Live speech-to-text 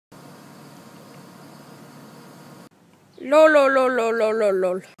Lol, lol, lol, lol, lol, lol,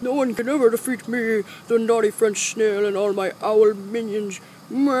 lol. No one can ever defeat me, the naughty French snail, and all my owl minions.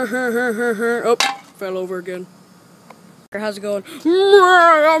 Oh, fell over again. How's it going?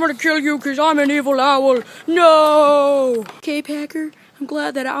 I'm gonna kill you because I'm an evil owl. No! Okay, Packer, I'm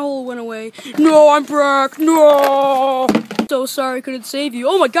glad that owl went away. No, I'm back. No! So sorry I couldn't save you.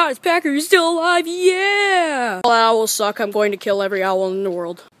 Oh my god, it's Packer. You're still alive. Yeah! All owls suck. I'm going to kill every owl in the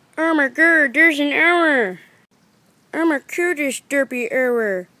world. Oh my god, there's an owl. I'm gonna kill this derpy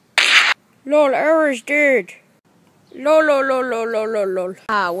owl. Lol, owl's dead. Lol, lol, lol, lol, lol, lol, lol.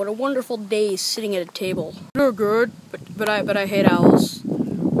 Ah, what a wonderful day sitting at a table. They're good, but I hate owls.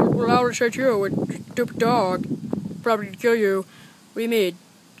 Well, owls hate you, a stupid dog. Probably to kill you. What do you mean?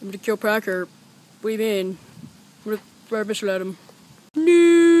 I'm gonna kill Packer. What do you mean? I'm gonna misled him.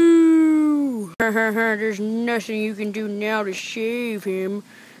 No! There's nothing you can do now to save him.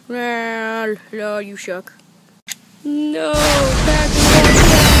 Well, lol, you suck. No! Packer,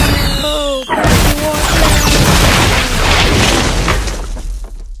 watch out! No! Packer, watch out!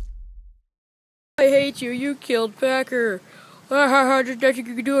 I hate you. You killed Packer. There's nothing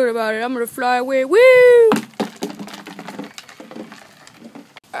you can do about it. I'm gonna fly away. Woo!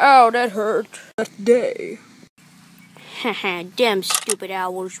 Ow, that hurt. That day. Haha, damn stupid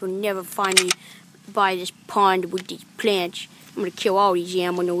owls will never find me by this pond with these plants. I'm gonna kill all these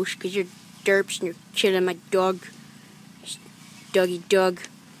animals because you're derps and you're killing my dog. Doggy dog.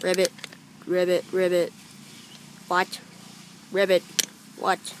 Ribbit. Ribbit. Ribbit. What? Ribbit.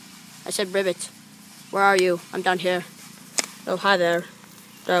 What? I said ribbit. Where are you? I'm down here. Oh, hi there.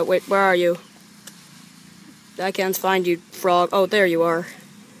 Wait, where are you? I can't find you, frog. Oh, there you are.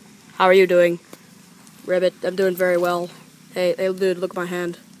 How are you doing? Ribbit, I'm doing very well. Hey, dude, look at my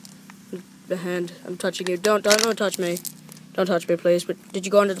hand. The hand. I'm touching you. Don't touch me. Don't touch me, please. But did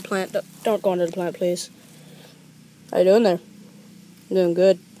you go under the plant? Don't go under the plant, please. How you doing there? I'm doing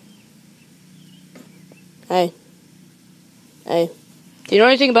good. Hey. Hey. Do you know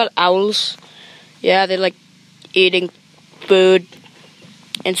anything about owls? Yeah, they like eating food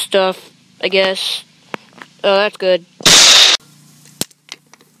and stuff, I guess. Oh, that's good.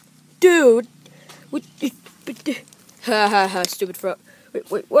 Dude! What? Ha ha ha, stupid frog.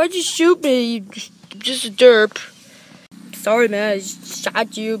 Wait, why'd you shoot me? You're just a derp. Sorry, man, I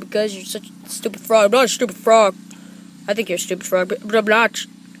shot you because you're such a stupid frog. I'm not a stupid frog. I think you're a stupid frog, but I'm not.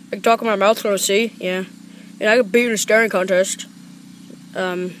 I can talk in my mouth when I see, yeah. And I can beat you in a staring contest.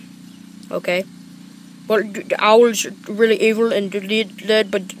 Okay. Well, the owl's really evil and led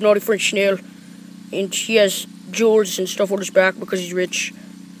by the naughty French snail. And he has jewels and stuff on his back because he's rich.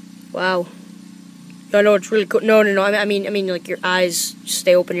 Wow. I know it's really cool. No. I mean, like your eyes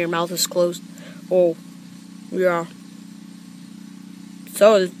stay open and your mouth is closed. Oh, yeah.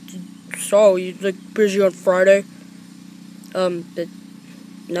 So you like busy on Friday?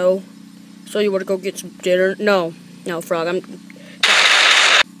 No. So you want to go get some dinner? No, frog.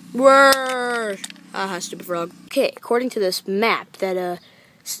 Word. Haha, stupid frog. Okay, according to this map that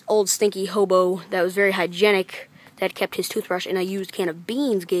old stinky hobo that was very hygienic that kept his toothbrush in a used can of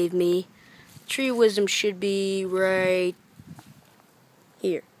beans gave me, tree of wisdom should be right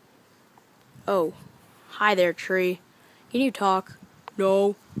here. Oh, hi there, tree. Can you talk?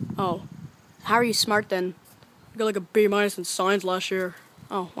 No. Oh, how are you smart then? I got like a B- in science last year.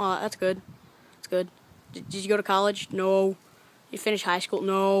 Oh, well, that's good. That's good. Did you go to college? No. You finish high school?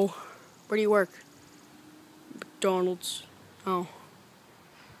 No. Where do you work? McDonald's. Oh.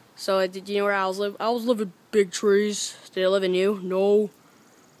 So, did you know where owls live? Owls live in big trees. Do they live in you? No.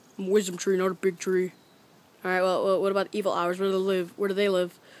 I'm a wisdom tree, not a big tree. Alright, well, what about evil owls? Where do they live? Where do they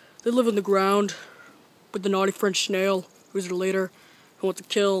live? They live on the ground with the naughty French snail, who's their leader, who wants to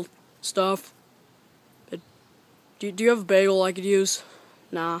kill stuff. Do you have a bagel I could use?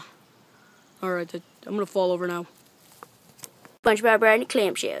 Nah. Alright, I'm gonna fall over now. SpongeBob bread and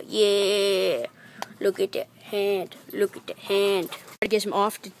clamshell. Yeah. Look at that hand. Look at the hand. I guess I'm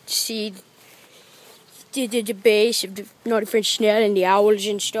off to see the base of the naughty French snail and the owls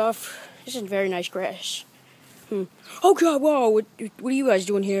and stuff. This is very nice grass. Oh God! Whoa! What are you guys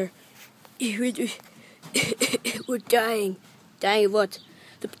doing here? We're dying. Dying of what?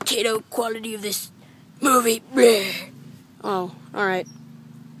 The potato quality of this movie. Oh, all right.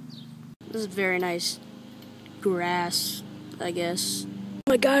 This is very nice grass, I guess.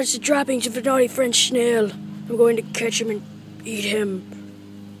 Oh my God, it's the droppings of the naughty French snail. I'm going to catch him and eat him.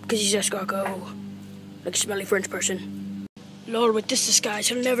 Because he's escargot. Like a smelly French person. Lol, with this disguise,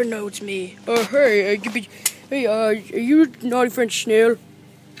 he'll never know it's me. Hey, are you the naughty French snail?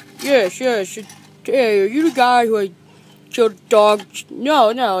 Yes. Hey, are you the guy who I killed a dog?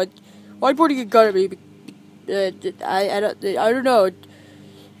 No. Why'd you get a gun at me? I don't know.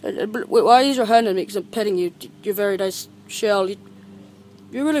 Why use your hand on me? Because I'm petting you. You're very nice, Shell.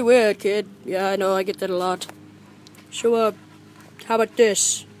 You're really weird, kid. Yeah, I know. I get that a lot. So, how about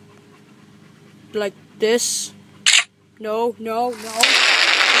this? Like this? No. Oh,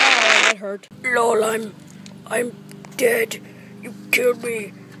 that hurt. Lol, I'm dead. You killed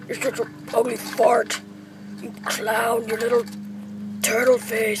me. You're such an ugly fart. You clown, your little turtle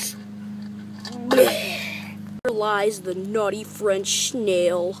face. Blech. Here lies the naughty French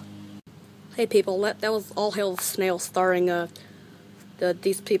snail. Hey people, that was All Hail the Snail starring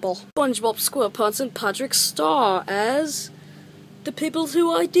these people. SpongeBob SquarePants and Patrick Star as the people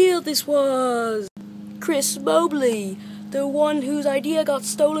whose idea this was. Chris Mobley, the one whose idea got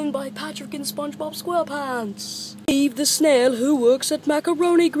stolen by Patrick and SpongeBob SquarePants. Steve the Snail, who works at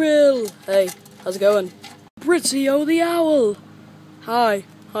Macaroni Grill. Hey, how's it going? Brizio the Owl. Hi,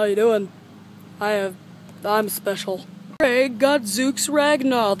 how you doing? I'm special. Craig got Zooks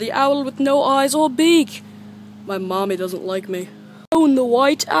Ragnar, the owl with no eyes or beak. My mommy doesn't like me. Owen the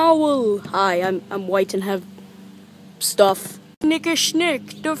White Owl. Hi, I'm white and have stuff. Snick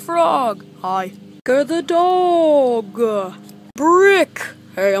the frog. Hi. Ger the dog. Brick.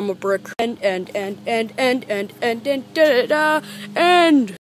 Hey, I'm a brick. And